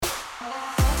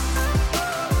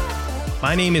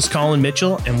My name is Colin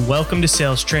Mitchell, and welcome to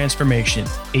Sales Transformation,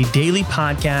 a daily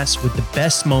podcast with the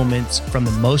best moments from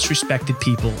the most respected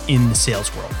people in the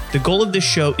sales world. The goal of this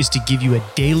show is to give you a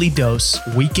daily dose,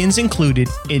 weekends included,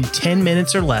 in 10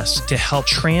 minutes or less to help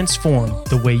transform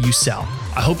the way you sell.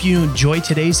 I hope you enjoy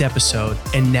today's episode,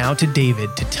 and now to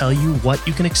David to tell you what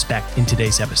you can expect in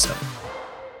today's episode.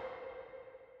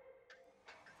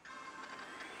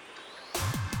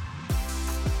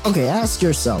 Okay, ask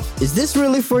yourself, is this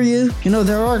really for you? You know,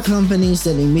 there are companies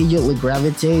that immediately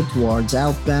gravitate towards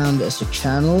outbound as a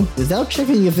channel without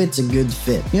checking if it's a good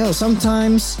fit. You know,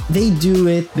 sometimes they do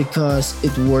it because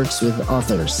it works with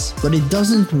others, but it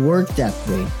doesn't work that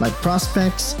way. Like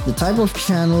prospects, the type of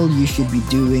channel you should be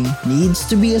doing needs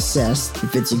to be assessed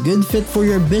if it's a good fit for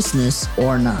your business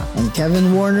or not. And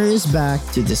Kevin Warner is back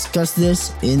to discuss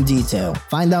this in detail.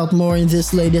 Find out more in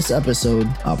this latest episode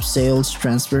of Sales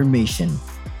Transformation.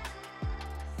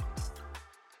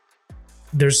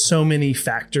 There's so many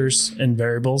factors and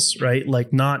variables, right?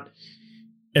 Like not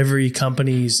every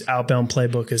company's outbound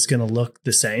playbook is going to look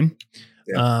the same.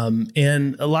 Yeah.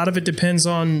 And a lot of it depends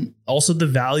on also the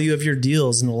value of your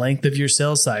deals and the length of your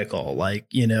sales cycle. Like,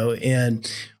 you know, and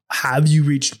have you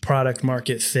reached product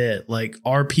market fit? Like,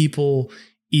 are people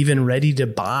even ready to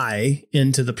buy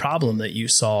into the problem that you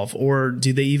solve, or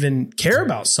do they even care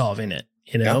about solving it?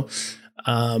 You know? Yeah.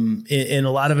 And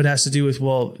a lot of it has to do with,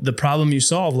 well, the problem you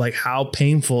solve, like how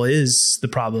painful is the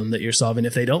problem that you're solving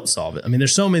if they don't solve it? I mean,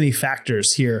 there's so many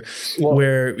factors here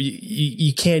where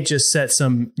you can't just set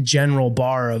some general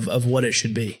bar of what it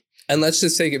should be. And let's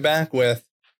just take it back with,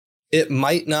 it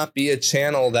might not be a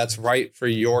channel that's right for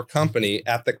your company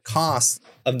at the cost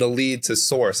of the lead to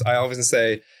source. I often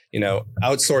say, you know,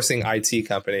 outsourcing IT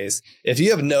companies, if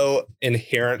you have no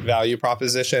inherent value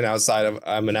proposition outside of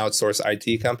I'm an outsourced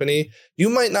IT company, you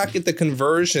might not get the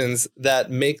conversions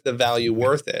that make the value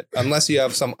worth it unless you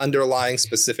have some underlying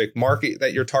specific market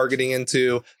that you're targeting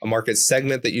into, a market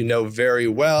segment that you know very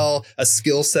well, a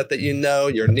skill set that you know,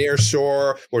 you're near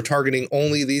shore. We're targeting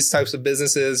only these types of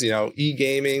businesses, you know,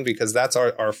 e-gaming, because that's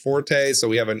our forte. So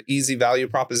we have an easy value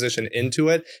proposition into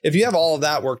it. If you have all of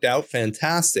that worked out,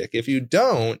 fantastic. If you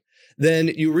don't, then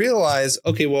you realize,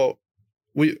 okay, well,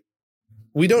 we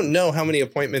don't know how many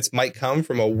appointments might come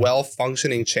from a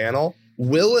well-functioning channel.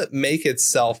 Will it make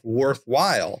itself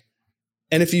worthwhile?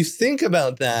 And if you think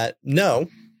about that, no.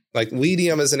 Like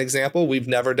Leadium as an example, we've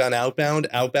never done outbound.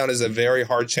 Outbound is a very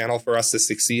hard channel for us to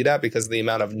succeed at because of the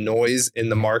amount of noise in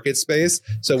the market space.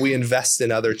 So we invest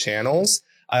in other channels.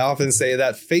 I often say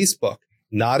that Facebook,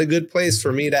 not a good place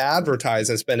for me to advertise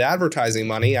and spend advertising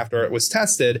money after it was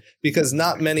tested, because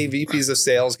not many VPs of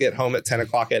sales get home at 10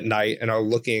 o'clock at night and are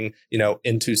looking, you know,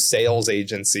 into sales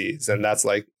agencies. And that's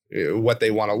like what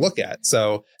they want to look at.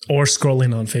 So, or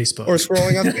scrolling on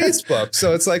Facebook.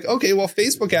 So it's like, okay, well,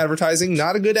 Facebook advertising,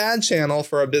 not a good ad channel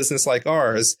for a business like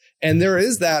ours. And there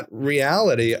is that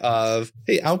reality of,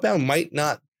 hey, outbound might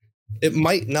not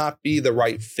be the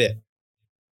right fit.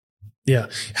 Yeah.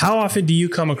 How often do you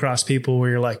come across people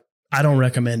where you're like, I don't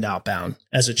recommend outbound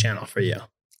as a channel for you?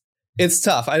 It's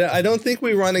tough. I don't think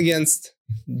we run against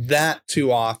that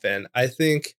too often. I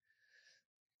think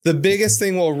the biggest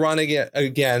thing we'll run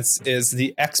against is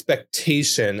the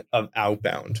expectation of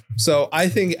outbound. So I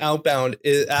think outbound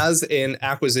is, as an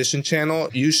acquisition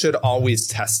channel, you should always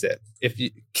test it.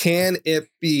 Can it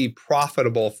be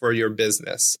profitable for your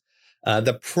business?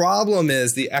 The problem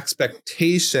is the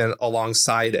expectation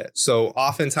alongside it. So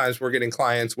oftentimes we're getting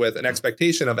clients with an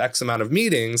expectation of X amount of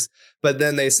meetings, but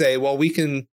then they say, well, we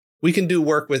can do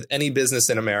work with any business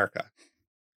in America.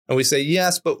 And we say,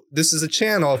 yes, but this is a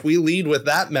channel. If we lead with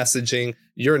that messaging,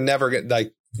 you'll never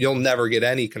get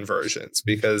any conversions,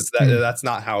 because that's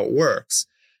not how it works.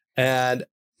 And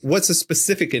what's a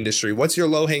specific industry? What's your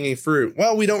low-hanging fruit?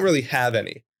 Well, we don't really have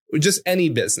any, just any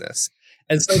business.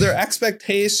 And so their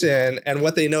expectation and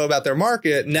what they know about their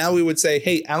market, now we would say,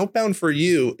 hey, outbound for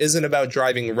you isn't about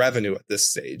driving revenue at this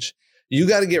stage. You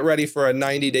got to get ready for a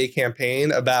 90-day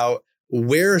campaign about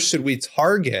where should we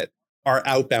target our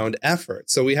outbound effort.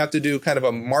 So we have to do kind of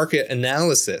a market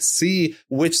analysis, see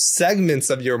which segments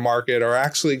of your market are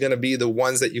actually going to be the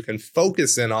ones that you can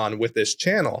focus in on with this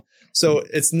channel. So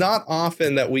it's not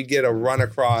often that we get a run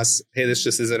across, hey, this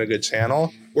just isn't a good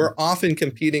channel. We're often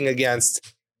competing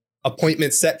against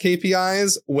appointment set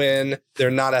KPIs when they're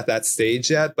not at that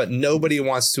stage yet, but nobody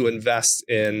wants to invest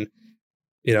in,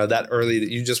 you know, that early,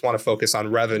 that you just want to focus on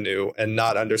revenue and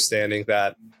not understanding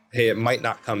that, hey, it might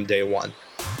not come day one.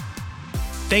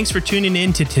 Thanks for tuning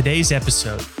in to today's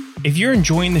episode. If you're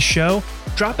enjoying the show,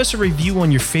 drop us a review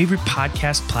on your favorite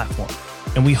podcast platform.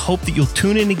 and we hope that you'll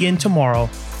tune in again tomorrow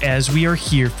as we are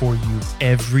here for you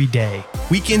every day,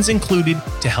 weekends included,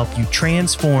 to help you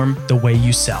transform the way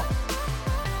you sell.